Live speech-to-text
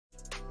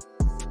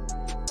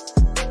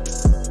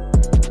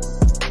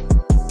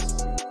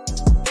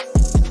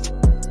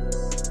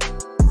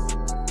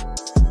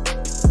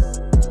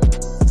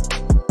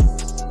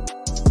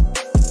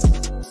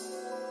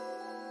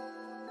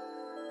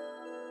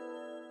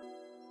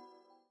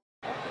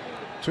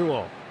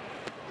2-0.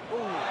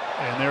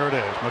 And there it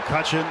is.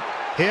 McCutchen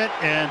hit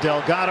and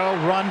Delgado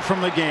run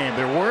from the game.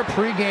 There were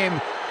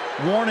pregame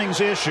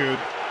warnings issued,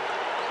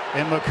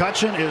 and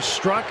McCutchen is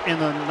struck in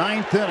the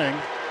 9th inning.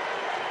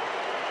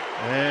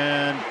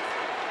 And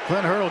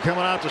Clint Hurdle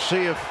coming out to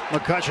see if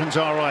McCutchen's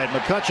all right.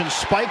 McCutchen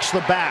spikes the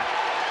bat.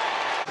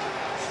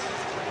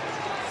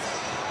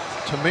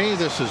 To me,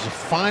 this is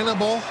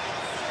finable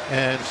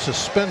and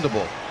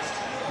suspendable.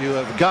 You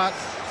have got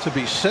to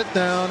be sit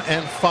down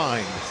and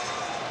fined.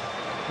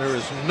 There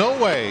is no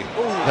way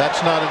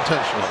that's not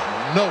intentional.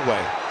 No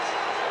way.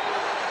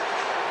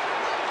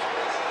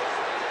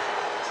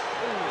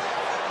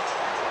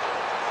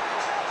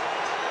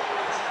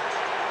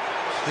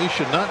 He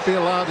should not be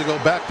allowed to go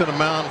back to the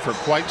mound for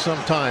quite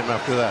some time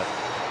after that.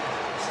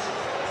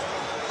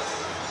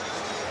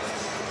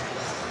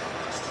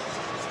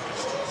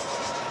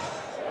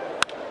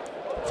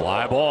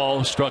 Fly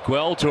ball struck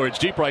well towards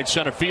deep right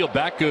center field.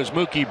 Back goes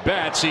Mookie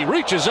Betts. He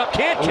reaches up,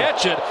 can't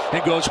catch it,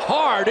 and goes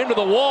hard into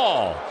the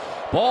wall.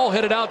 Ball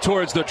headed out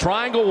towards the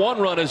triangle. One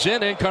run is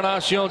in.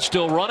 Encarnacion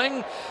still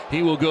running.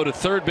 He will go to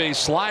third base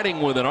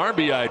sliding with an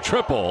RBI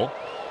triple.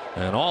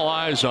 And all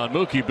eyes on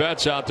Mookie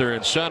Betts out there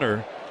in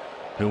center,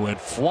 who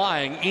went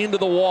flying into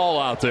the wall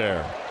out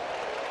there.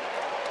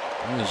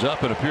 He is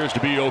up and appears to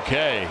be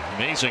okay,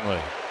 amazingly.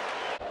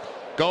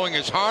 Going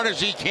as hard as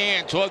he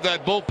can toward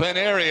that bullpen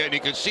area, and you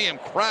can see him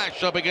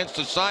crash up against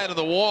the side of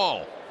the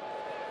wall.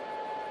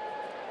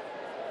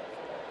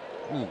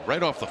 Ooh,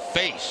 right off the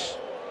face.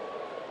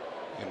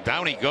 And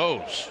down he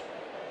goes.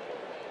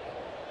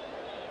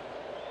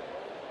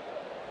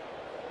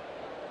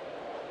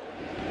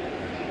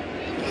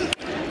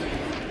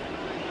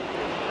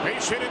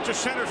 Base hit into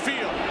center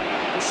field.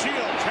 The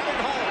Shields heading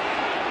home.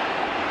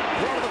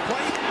 Throw to the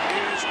plate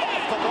is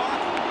off the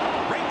mark.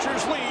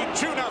 Rangers lead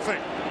 2-0.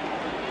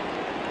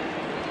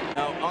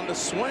 Now on the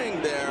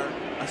swing there,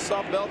 I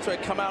saw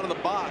Beltre come out of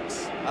the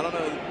box. I don't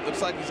know,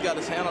 looks like he's got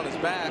his hand on his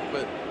back,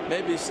 but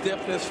maybe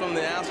stiffness from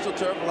the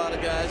AstroTurf. A lot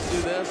of guys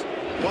do this.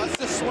 Watch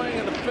the swing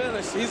and the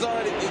finish. He's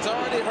already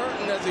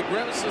hurting as he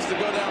grimaces to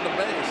go down the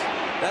base.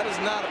 That is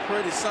not a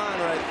pretty sign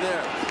right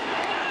there.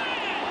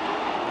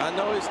 I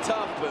know he's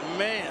tough, but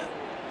man,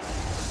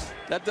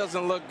 that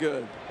doesn't look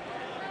good.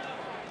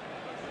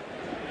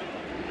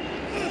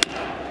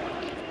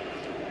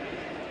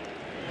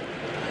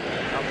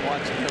 I'm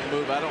watching him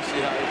move. I don't see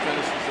how he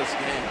finishes this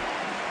game.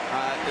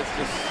 It's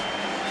just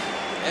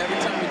every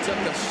time he took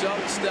a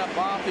shuttle step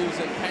off, he was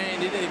in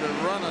pain. He didn't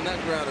even run on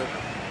that grounder.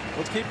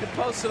 Let's keep you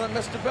posted on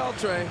Mr.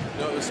 Beltre.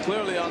 You know, it was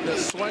clearly on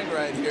this swing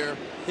right here.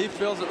 He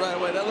feels it right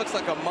away. That looks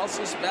like a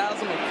muscle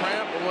spasm, a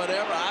cramp, or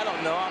whatever. I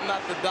don't know. I'm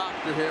not the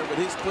doctor here, but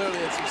he's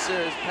clearly in some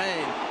serious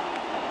pain.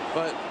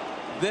 But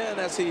then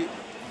as he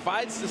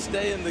fights to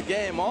stay in the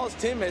game, all his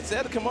teammates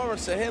had to come over and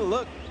say, hey,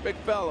 look, big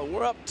fella,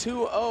 we're up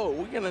 2-0.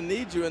 We're going to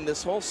need you in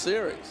this whole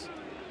series.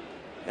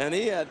 And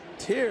he had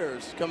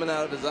tears coming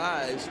out of his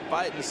eyes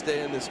fighting to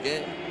stay in this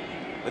game.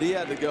 But he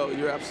had to go.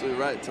 You're absolutely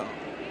right, Tom.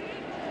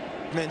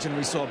 Mentioned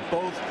we saw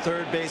both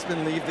third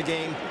basemen leave the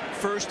game.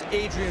 First,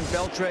 Adrian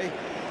Beltre.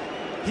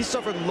 He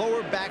suffered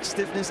lower back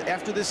stiffness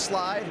after this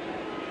slide.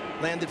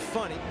 Landed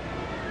funny.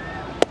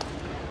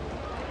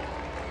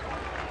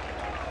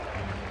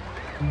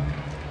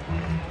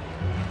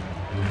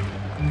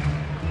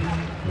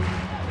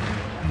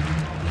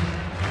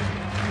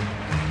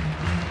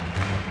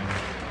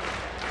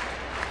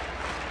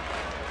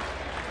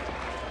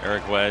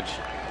 Eric Wedge,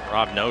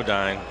 Rob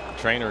Nodine,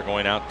 trainer,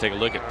 going out to take a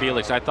look at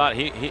Felix. I thought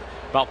he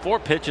about four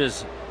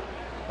pitches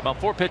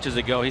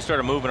ago, he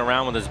started moving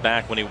around with his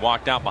back when he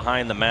walked out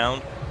behind the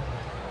mound.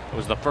 It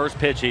was the first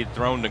pitch he'd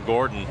thrown to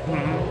Gordon,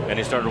 and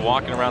he started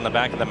walking around the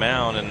back of the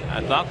mound, and I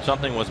thought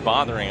something was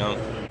bothering him.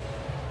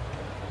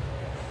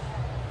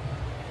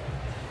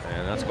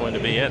 And that's going to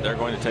be it. They're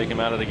going to take him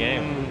out of the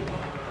game.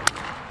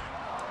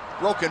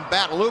 Broken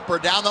bat looper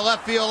down the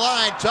left field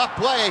line. Tough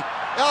play.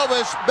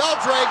 Elvis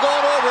Beltre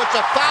going over. It's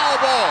a foul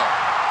ball.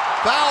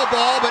 Foul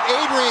ball, but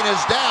Adrian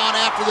is down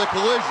after the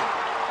collision.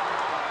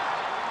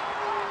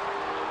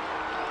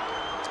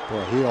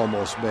 Boy, he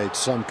almost made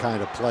some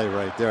kind of play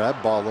right there.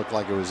 That ball looked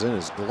like it was in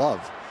his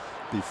glove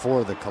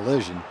before the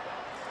collision.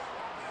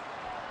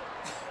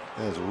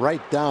 It was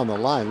right down the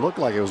line. Looked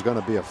like it was going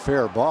to be a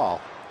fair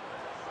ball.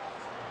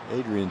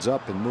 Adrian's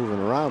up and moving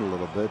around a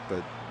little bit,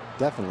 but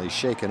definitely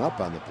shaken up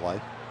on the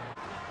play.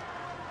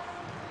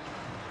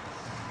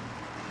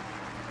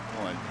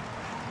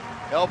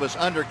 Elvis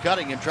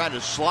undercutting and trying to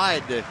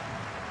slide to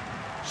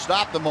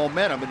stop the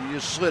momentum, and he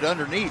just slid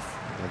underneath.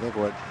 I think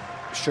what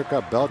shook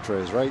up Beltre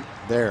is right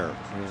there.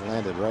 He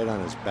landed right on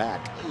his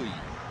back. Ooh.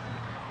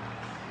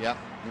 Yep,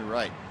 you're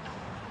right.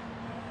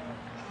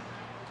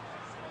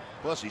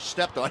 Plus, he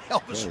stepped on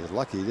Elvis. Yeah, he's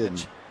lucky he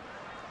didn't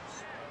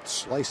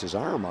slice his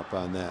arm up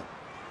on that.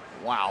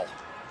 Wow.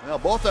 Well,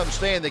 both of them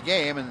stay in the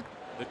game, and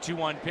the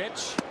 2-1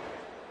 pitch.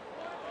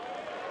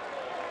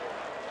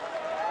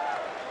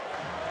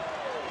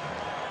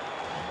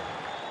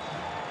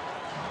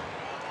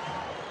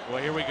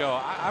 Well, here we go.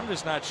 I'm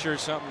just not sure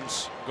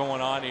something's going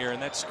on here,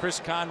 and that's Chris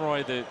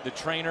Conroy, the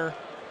trainer.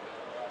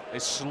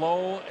 As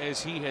slow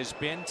as he has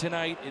been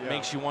tonight, it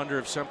makes you wonder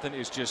if something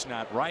is just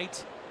not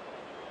right.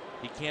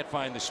 He can't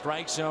find the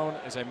strike zone.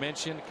 As I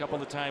mentioned, a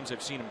couple of times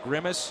I've seen him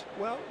grimace.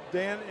 Well,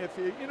 Dan,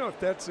 if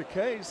that's the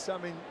case, I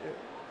mean,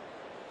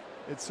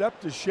 it's up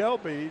to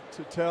Shelby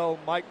to tell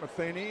Mike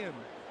Matheny. And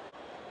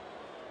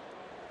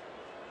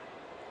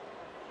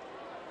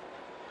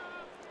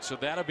so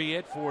that'll be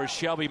it for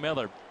Shelby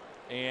Miller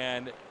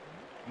and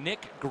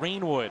Nick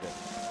Greenwood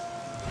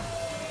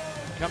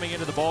coming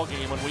into the ball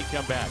game when we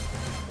come back.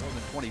 More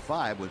than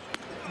 25 was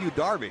Yu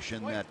Darvish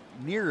in that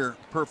near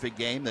perfect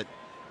game that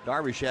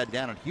Darvish had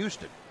down in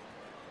Houston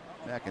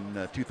back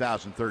in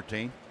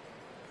 2013.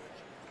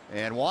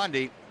 And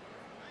Wandy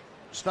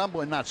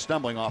not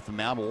stumbling off the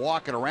mound, but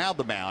walking around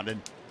the mound,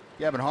 and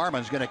Kevin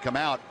Harmon's going to come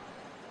out.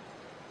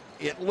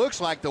 It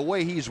looks like the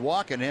way he's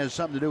walking has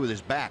something to do with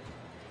his back.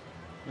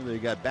 Whether he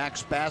got back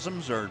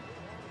spasms or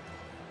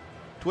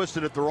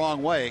twisted it the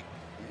wrong way.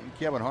 And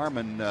Kevin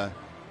Harmon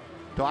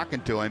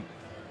talking to him.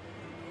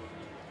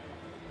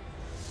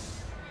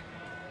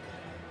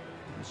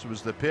 This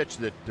was the pitch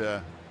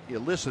that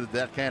elicited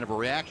that kind of a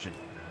reaction.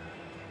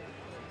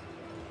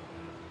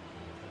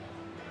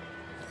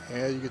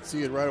 Yeah, you could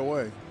see it right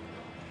away.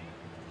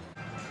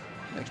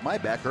 Makes my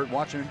back hurt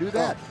watching him do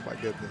that. Oh, my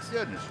goodness.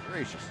 Goodness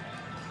gracious.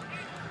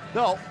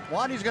 No,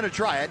 Wandy's going to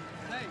try it.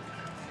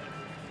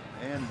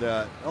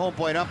 And home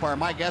plate umpire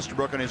Mike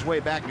Estabrook on his way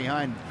back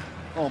behind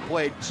home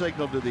plate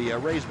signaled to the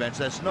Rays bench.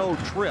 That's no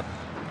trip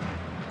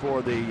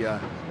for the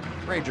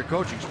Ranger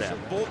coaching staff.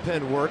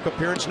 Bullpen work,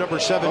 appearance number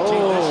 17 this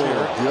year.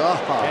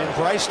 God. And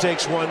Bryce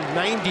takes one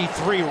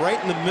 93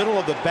 right in the middle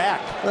of the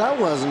back. That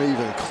wasn't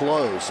even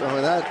close. I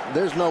mean,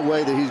 there's no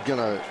way that he's going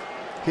to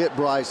hit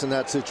Bryce in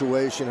that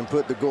situation and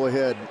put the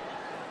go-ahead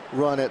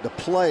run at the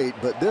plate.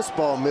 But this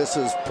ball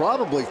misses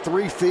probably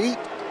 3 feet,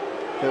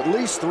 at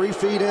least 3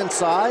 feet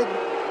inside.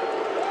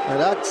 And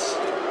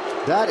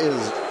that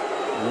is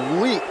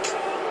weak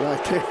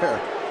right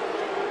there.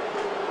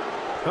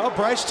 Well,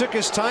 Bryce took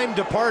his time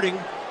departing.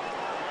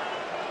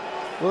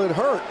 Well, it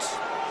hurts.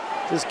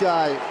 This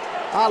guy,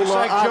 Looks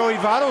like Joey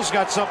Votto's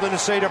got something to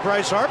say to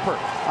Bryce Harper.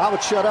 I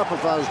would shut up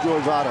if I was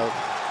Joey Votto.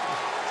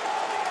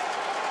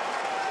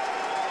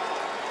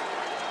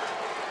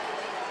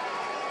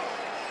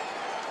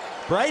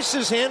 Bryce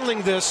is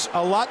handling this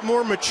a lot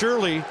more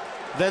maturely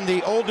than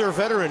the older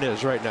veteran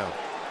is right now.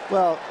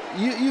 Well,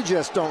 you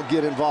just don't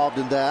get involved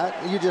in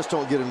that. You just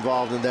don't get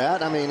involved in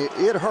that. I mean,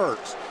 it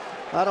hurts.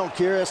 I don't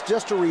care. It's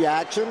just a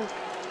reaction.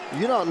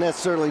 You don't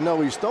necessarily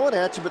know he's throwing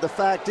at you, but the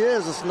fact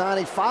is it's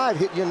 95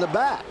 hitting you in the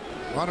back.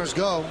 Runners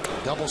go.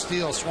 Double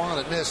steal. Swan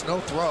had missed.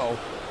 No throw.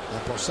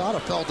 And Posada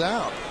fell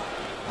down.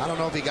 I don't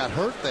know if he got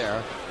hurt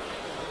there.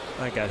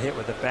 I got hit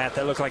with the bat.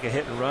 That looked like a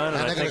hit and run.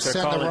 And I they're going think to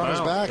they're send the calling runners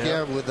him back,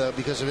 out.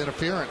 because of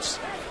interference.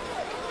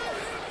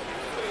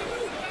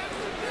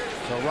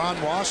 So Ron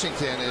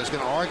Washington is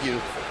going to argue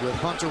with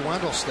Hunter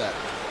Wendelstedt.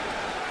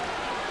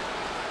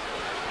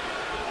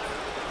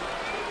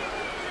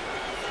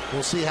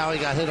 We'll see how he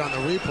got hit on the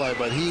replay,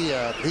 but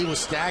he was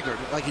staggered,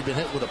 like he'd been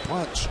hit with a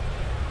punch.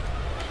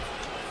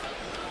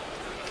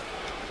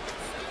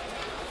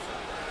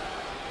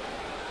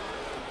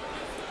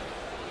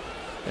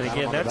 And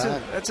again,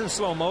 that's in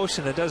slow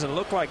motion. It doesn't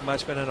look like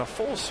much, but in a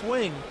full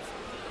swing,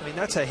 I mean,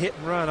 that's a hit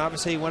and run.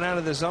 Obviously, he went out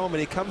of the zone, but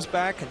he comes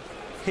back and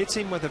hits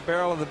him with the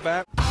barrel of the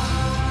bat.